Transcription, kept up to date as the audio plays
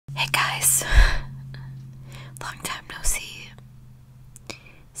guys, long time no see.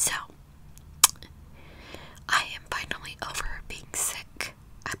 So, I am finally over being sick.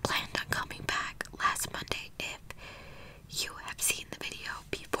 I planned on coming back last Monday. If you have seen the video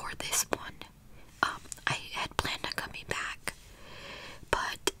before this one, I had planned on coming back,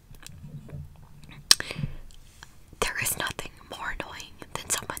 but there is nothing more annoying than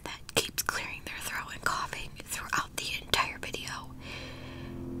someone that keeps clearing their throat and coughing throughout the entire video.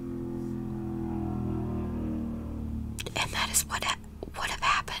 And that is what have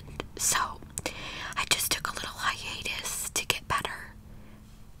happened. So I just took a little hiatus to get better.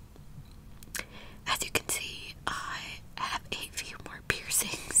 As you can see, I have a few more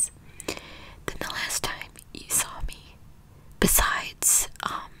piercings than the last time you saw me. Besides,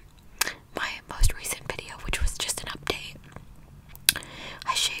 my most recent video, which was just an update,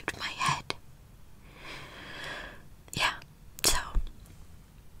 I shaved my head. Yeah, so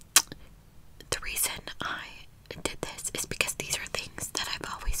the reason I did this is because these are things that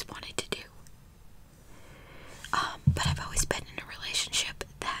I've always wanted to do. But I've always been in a relationship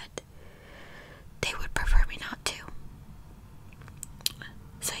that they would prefer me not to.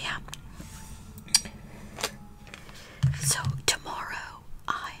 So yeah. So tomorrow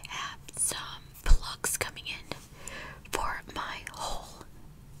I have some plugs coming in for my hole.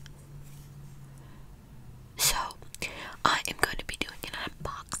 So I am going to be doing an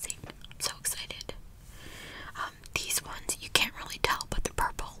unboxing. I'm so excited. These ones you can't really tell, but they're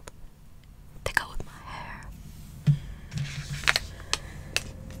purple. They go with my hair.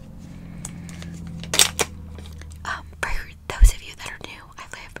 For those of you that are new, I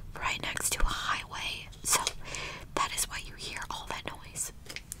live right next to a highway, so that is why you hear all that noise.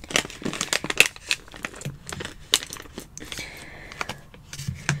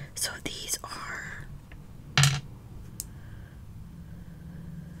 So these are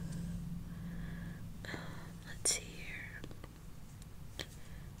let's see here.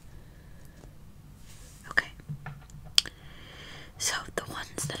 Okay. So the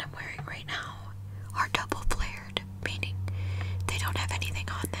ones that I'm wearing right now are double flared, meaning they don't have anything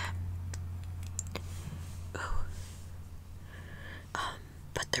on them. Ooh.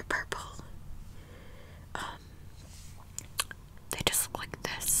 But they're purple. They just look like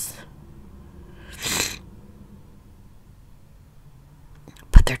this.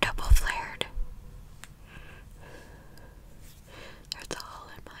 But they're double